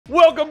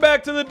Welcome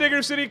back to the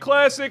Digger City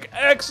Classic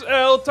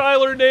XL.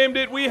 Tyler named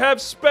it. We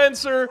have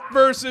Spencer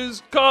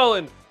versus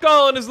Colin.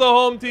 Colin is the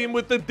home team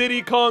with the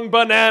Diddy Kong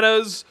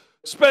Bananas.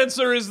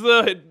 Spencer is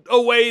the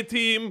away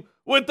team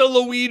with the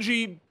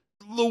Luigi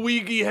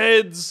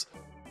heads.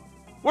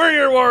 We're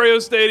your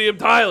Wario Stadium,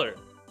 Tyler.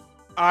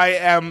 I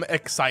am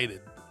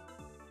excited.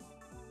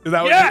 Is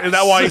that Yes! is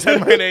that why you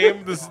said my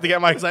name? This is to get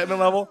my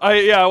excitement level?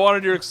 I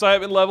wanted your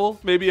excitement level.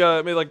 Maybe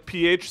like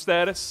pH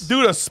status.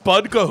 Dude, a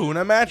Spud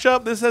Kahuna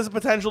matchup? This has the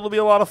potential to be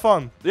a lot of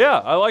fun. Yeah,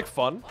 I like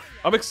fun.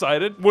 I'm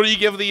excited. What do you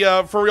give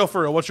the, for real,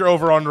 what's your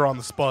over-under on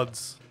the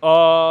Spuds?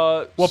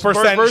 What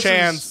percent versus,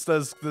 chance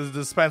does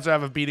Spencer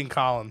have of beating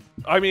Colin?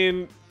 I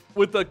mean,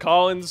 with the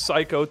Collins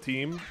Psycho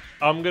team,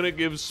 I'm gonna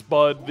give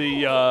Spud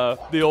the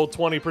old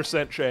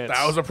 20% chance.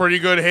 That was a pretty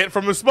good hit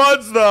from the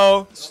Spuds,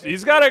 though.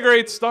 He's got a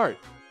great start.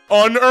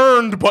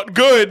 Unearned, but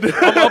good.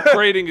 I'm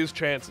upgrading his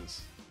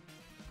chances.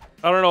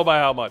 I don't know by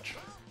how much.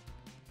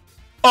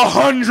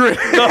 100.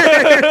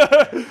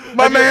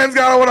 My man's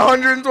got a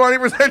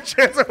 120%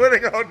 chance of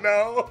winning. Oh,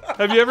 no.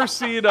 Have you ever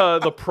seen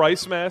the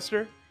Price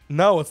Master?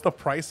 No, it's the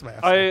Price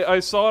Master. I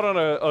saw it on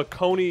a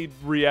Coney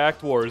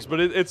React Wars, but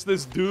it's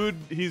this dude.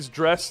 He's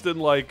dressed in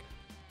like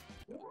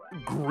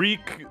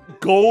Greek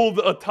gold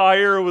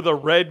attire with a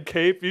red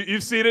cape.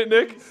 You've seen it,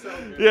 Nick?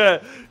 So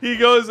yeah. He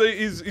goes.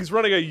 He's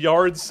running a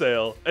yard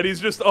sale, and he's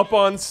just up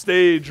on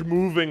stage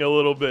moving a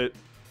little bit,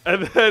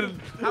 and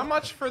then how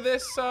much for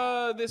this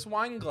this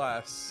wine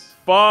glass?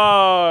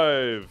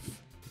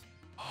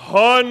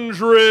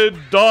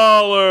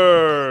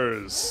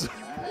 $500.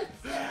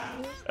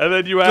 And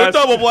then you ask. Good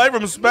double play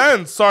from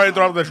Spence. Sorry to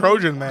throw up the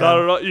Trojan, man.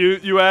 No.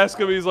 You ask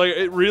him. He's like,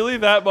 really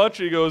that much?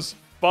 He goes,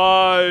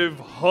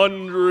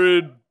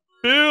 $500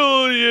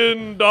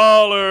 billion.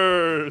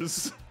 I'm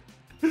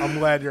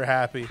glad you're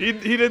happy. He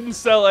didn't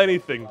sell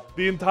anything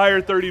the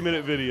entire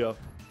 30-minute video.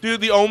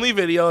 Dude, the only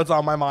video that's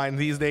on my mind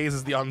these days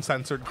is the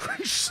uncensored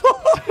Grinch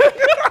song.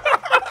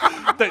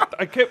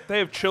 They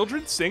have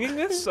children singing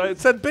this? I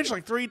said bitch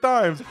like 3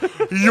 times.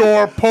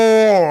 You're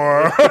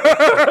poor,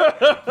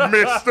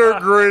 Mr.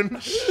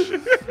 Grinch.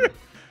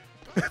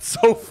 It's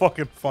so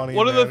fucking funny.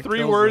 What are man. the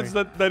 3 words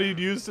that he'd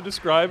use to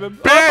describe him?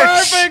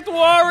 Bitch! Perfect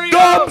Wario!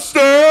 Dumpster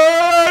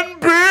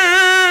and bitch!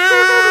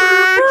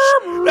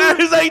 That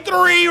is a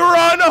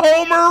 3-run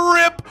homer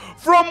rip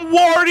from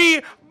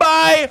Wardy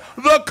by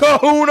the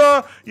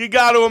Kahuna. You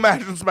got to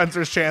imagine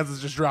Spencer's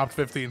chances just dropped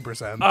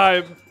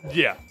 15%.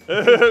 Yeah.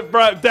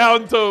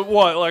 Down to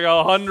what, like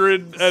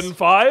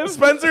 105?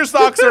 Spencer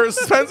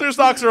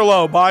stocks are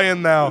low. Buy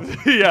in now.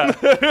 Yeah.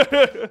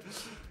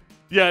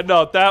 Yeah,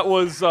 no, that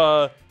was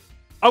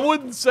I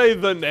wouldn't say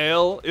the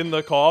nail in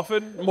the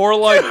coffin, more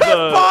like the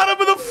bottom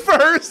of the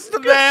first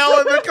nail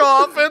in the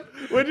coffin.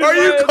 Are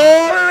you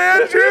calling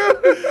it,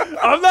 Andrew?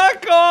 I'm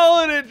not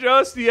calling it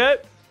just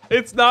yet.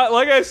 It's not,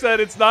 like I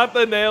said, it's not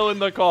the nail in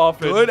the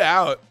coffin. Good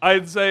out.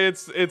 I'd say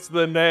it's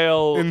the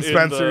nail in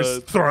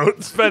Spencer's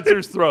throat.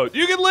 Spencer's throat.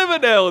 You can live a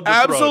nail in the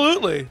throat.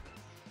 Absolutely.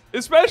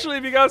 Especially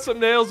if you got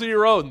some nails of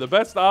your own. The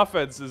best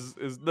offense is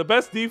the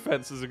best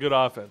defense is a good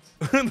offense.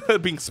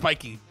 Being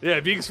spiky. Yeah,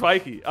 being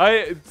spiky.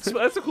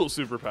 That's a cool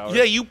superpower.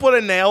 Yeah, you put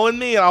a nail in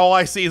me and all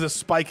I see is a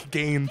spike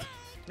gained.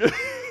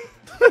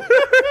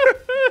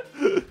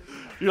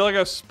 You're like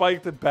a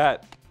spiked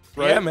bat.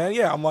 Right? Yeah, man.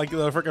 Yeah, I'm like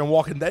the freaking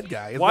Walking Dead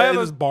guy. Why have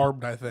is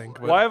barbed, I think.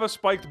 But. Why have a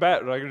spiked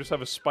bat when I can just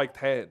have a spiked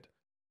hand?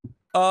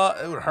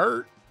 It would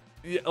hurt.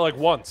 Yeah, like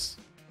once.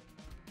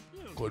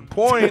 Good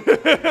point.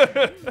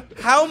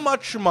 How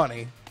much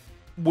money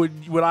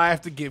would I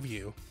have to give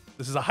you?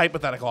 This is a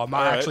hypothetical. I'm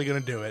not actually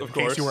going to do it. In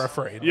case you were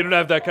afraid. You don't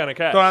have that kind of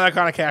cash. Don't have that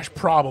kind of cash.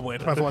 Probably. It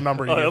depends on what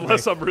number you give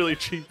unless me. I'm really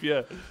cheap.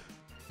 Yeah.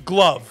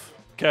 Glove.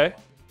 Okay.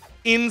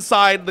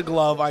 Inside the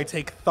glove, I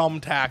take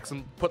thumbtacks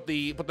and put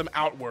them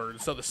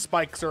outward, so the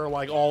spikes are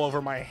like all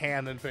over my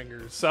hand and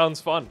fingers. Sounds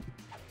fun.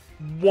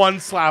 1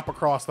 slap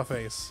across the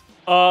face.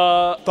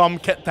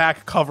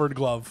 Thumbtack covered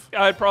glove.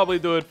 I'd probably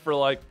do it for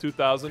like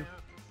 2,000.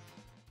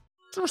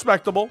 It's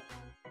respectable.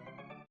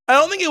 I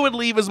don't think it would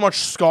leave as much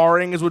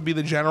scarring as would be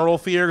the general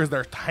fear because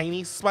they're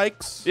tiny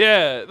spikes.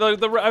 Yeah,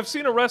 I've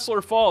seen a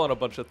wrestler fall on a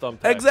bunch of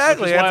thumbtacks.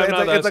 Exactly.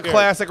 It's a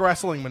classic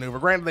wrestling maneuver.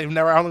 Granted, I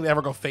don't think they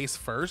ever go face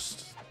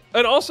first.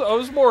 And also, I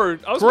was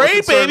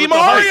great, baby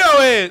Mario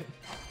it.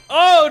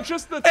 Oh,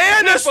 just the and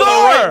tip the of the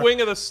star. right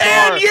wing of the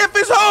star. And Yif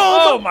is home.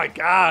 Oh my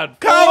God.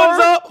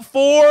 Colin's up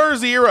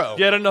 4-0.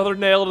 Get another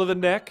nail to the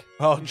neck.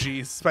 Oh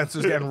geez,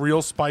 Spencer's getting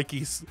real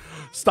spiky.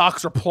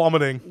 Stocks are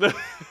plummeting.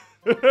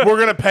 We're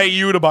gonna pay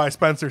you to buy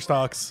Spencer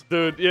stocks,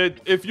 dude.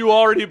 If you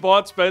already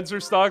bought Spencer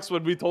stocks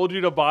when we told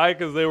you to buy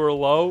because they were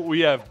low,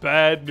 we have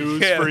bad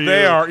news for you.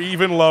 They are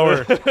even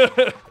lower.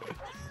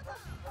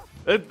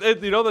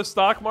 You know, the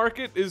stock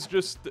market is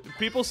just,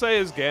 people say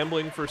is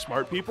gambling for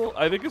smart people.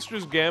 I think it's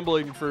just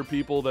gambling for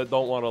people that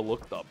don't want to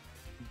look dumb.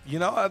 You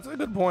know, that's a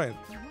good point.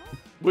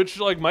 Which,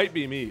 like, might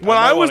be me. When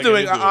I was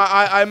doing,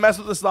 I messed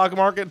with the stock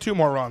market. 2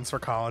 more runs for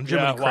Colin.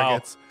 Jiminy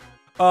crickets.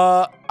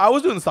 I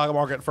was doing the stock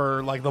market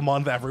for like the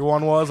month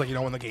everyone was, like, you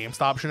know, when the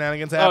GameStop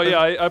shenanigans happened.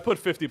 Oh yeah, I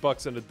put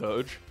 $50 into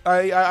Doge.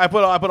 I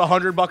put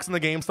 $100 in the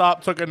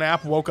GameStop, took a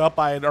nap, woke up,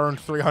 I had earned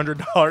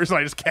 $300, and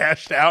I just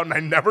cashed out, and I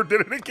never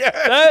did it again.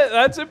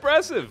 That's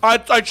impressive.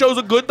 I chose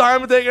a good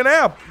time to take a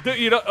nap. Dude,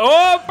 you know,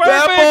 oh, perfect.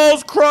 That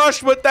ball's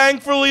crushed, but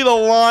thankfully the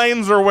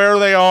lines are where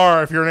they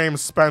are if your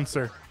name's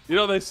Spencer. You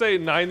know, they say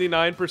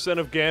 99%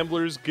 of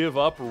gamblers give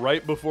up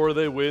right before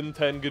they win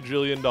 $10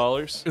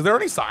 gajillion. Is there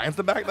any science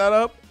to back that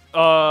up?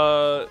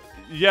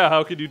 Yeah,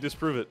 how could you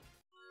disprove it?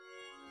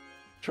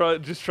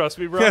 Just trust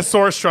me, bro. Yeah,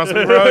 source, trust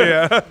me, bro,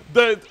 yeah.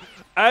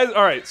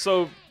 All right,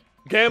 so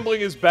gambling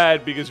is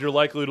bad because you're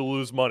likely to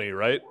lose money,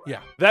 right?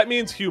 Yeah. That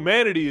means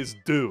humanity is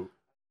due.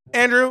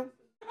 Andrew?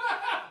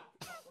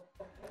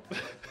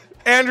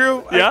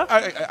 Andrew? Yeah?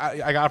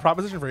 I got a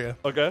proposition for you.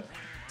 Okay.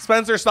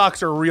 Spencer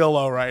stocks are real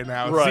low right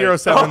now. Right.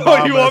 0.7 Oh,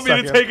 bomb you in a want me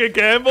to second. take a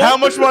gamble? How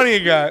much money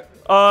you got?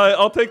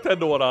 I'll take 10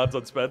 to 1 odds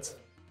on Spence.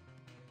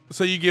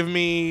 So you give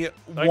me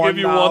 $1. I give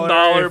you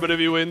 $1, but if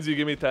he wins, you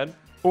give me 10.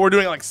 But we're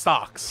doing it like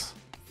stocks.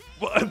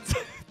 What?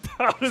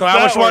 So how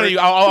much money?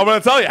 I'm gonna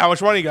tell you how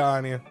much money you got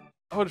on you.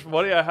 How much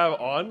money I have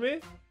on me?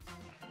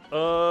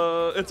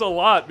 It's a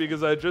lot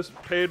because I just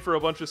paid for a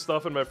bunch of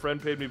stuff and my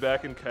friend paid me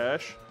back in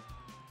cash.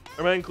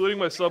 Am I including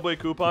my Subway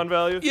coupon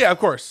value? Yeah, of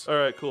course. All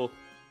right, cool.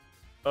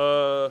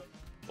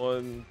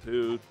 1,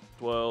 2,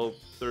 12,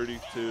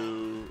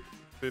 32,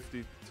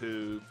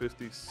 52,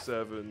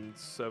 57,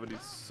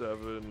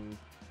 77,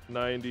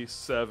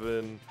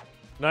 97.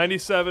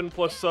 97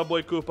 plus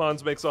Subway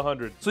coupons makes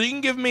 100. So you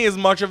can give me as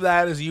much of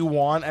that as you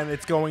want, and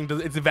its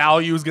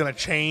value is gonna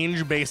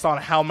change based on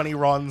how many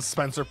runs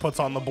Spencer puts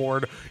on the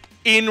board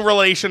in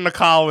relation to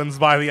Colin's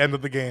by the end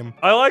of the game.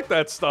 I like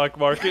that stock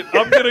market.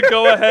 I'm gonna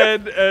go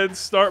ahead and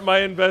start my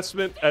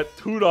investment at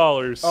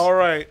 $2. All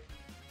right.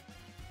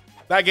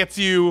 That gets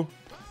you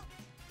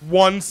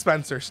 1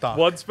 Spencer stock.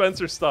 1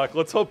 Spencer stock.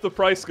 Let's hope the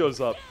price goes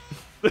up.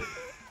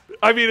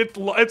 I mean,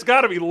 it's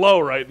got to be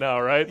low right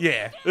now, right?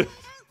 Yeah.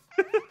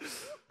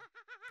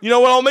 You know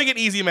what? I'll make it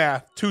easy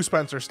math. 2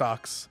 Spencer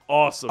stocks.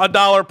 Awesome.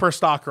 $1 per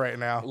stock right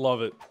now.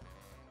 Love it.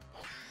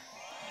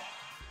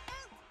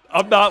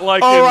 I'm not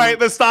liking. All right,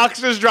 the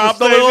stocks just dropped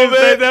a little bit.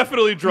 They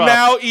definitely dropped.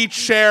 Now each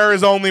share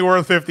is only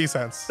worth 50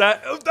 cents.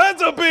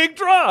 That's a big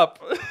drop.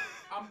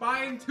 I'm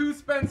buying 2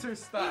 Spencer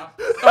stock.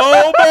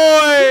 Oh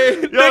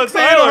boy! Yo, Nick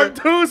Tyler,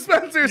 Taylor, 2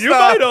 Spencer stocks. You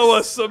might owe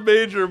us some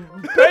major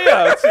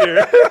payouts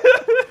here.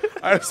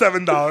 I have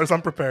 $7.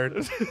 I'm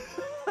prepared.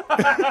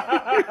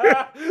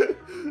 I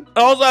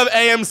also have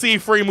AMC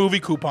free movie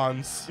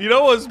coupons. You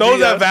know what's Those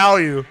BS? have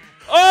value.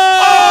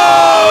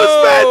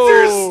 Oh!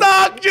 Spencer's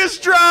stock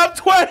just dropped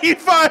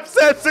 25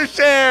 cents a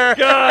share.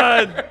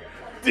 God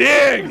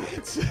dang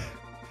it.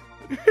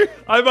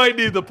 I might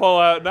need to pull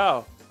out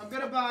now. I'm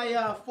gonna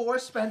buy 4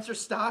 Spencer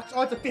stocks.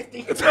 Oh, it's a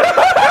 50. I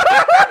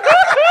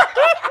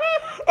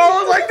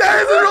was like,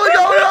 that isn't really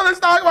going on the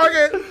stock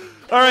market.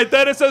 All right,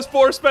 Dennis has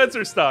 4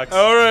 Spencer stocks.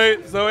 All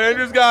right, so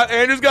Andrew's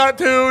got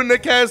 2,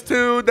 Nick has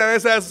 2,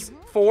 Dennis has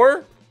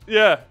 4.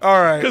 Yeah.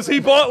 All right. Because he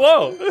bought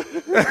low.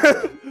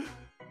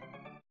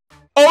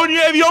 Oh, and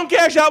if you don't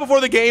cash out before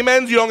the game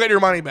ends, you don't get your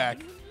money back.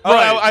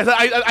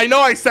 Right. I know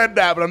I said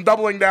that, but I'm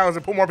doubling down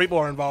so more people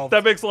are involved.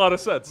 That makes a lot of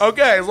sense.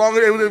 Okay, as long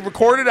as it was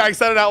recorded, I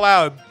said it out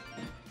loud.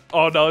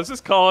 Oh no, is this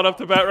calling up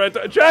to bat right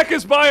there? Jack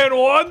is buying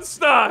 1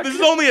 stock. This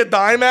is only a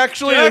dime,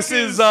 actually. Jack This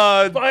is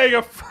buying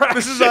a fraction.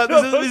 this is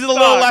a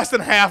little less than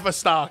half a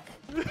stock.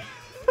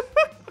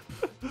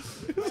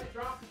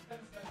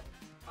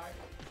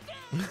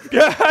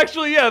 Yeah,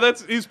 actually, yeah.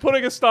 He's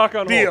putting a stock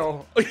on hold.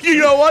 Deal. You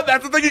know what?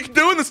 That's the thing you can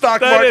do in the stock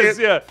That market. is,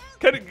 yeah.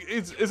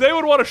 Does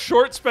anyone want to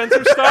short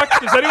Spencer stock?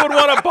 Does anyone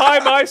want to buy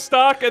my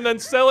stock and then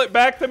sell it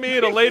back to me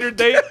at a later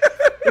date?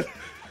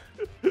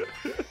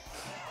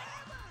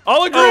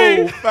 I'll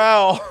agree. Oh,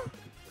 foul.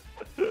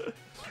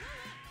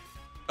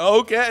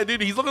 Okay,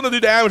 dude, he's looking to do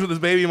damage with his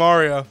baby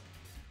Mario.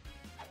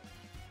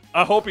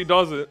 I hope he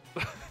doesn't.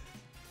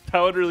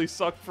 That would really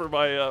suck for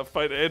my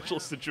financial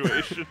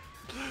situation.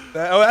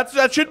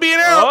 That should be an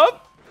out.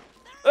 Up?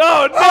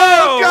 Oh no!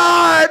 Oh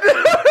God!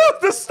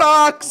 The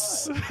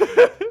stocks.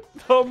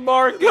 The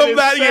market is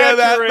that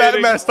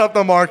saturating. messed up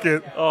the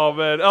market. Oh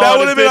man! That Oh,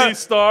 would've did been he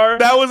star?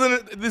 That was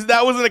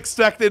an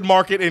expected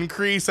market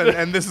increase,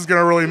 and this is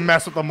gonna really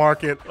mess with the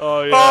market.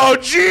 Oh yeah! Oh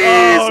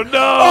jeez! Oh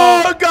no!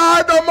 Oh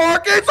God! The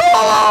market's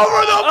all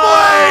over the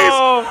place.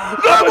 Oh,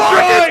 The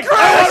market's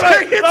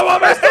crashing. I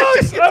want my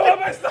stocks! I want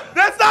my stocks!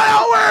 That's not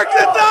how it works.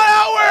 That's not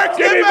how it works.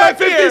 Give Get me my back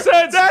 50 here.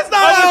 cents! That's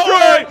not I'm how it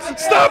destroyed.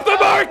 works. Stop the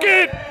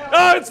market!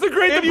 Oh, it's the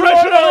Great If you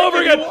Depression want- all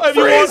over if you- again! if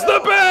you Freeze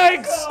want- the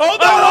banks!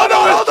 Hold on.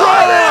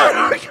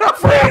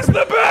 Freeze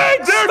the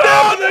banks! They're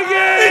Stop down. the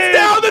game! It's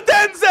down to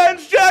 10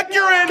 cents. Jack,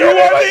 you're in. Give me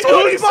my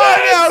 20 Who's buying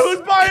cents. out?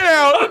 Who's buying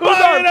out? I'm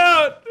buying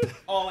out!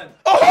 All in.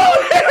 Oh,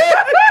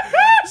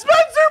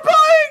 Spencer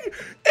buying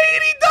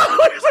 $80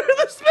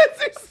 worth of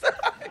Spencer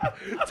stock.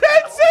 10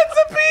 cents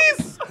a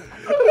piece.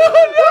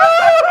 Oh,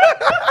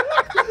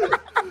 no.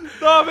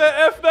 Oh man,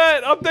 F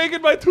that! I'm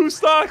taking my 2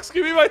 stocks.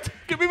 Give me my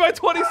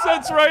 20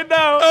 cents right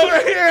now.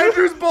 Okay,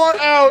 Andrew's bought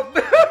out.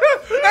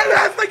 And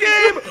that's the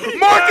game.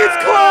 Market's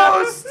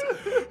closed.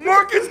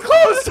 Market's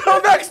closed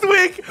till next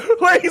week.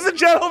 Ladies and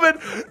gentlemen,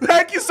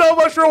 thank you so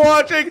much for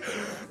watching.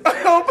 I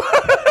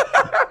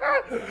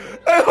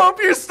hope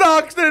your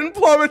stocks didn't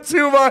plummet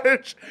too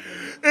much.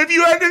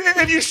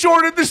 If you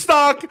shorted the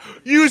stock,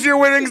 use your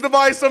winnings to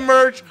buy some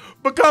merch.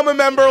 Become a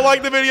member,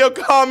 like the video,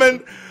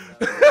 comment.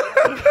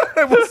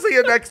 We'll see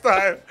you next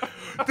time.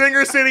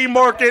 Dinger City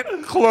Market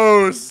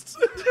closed.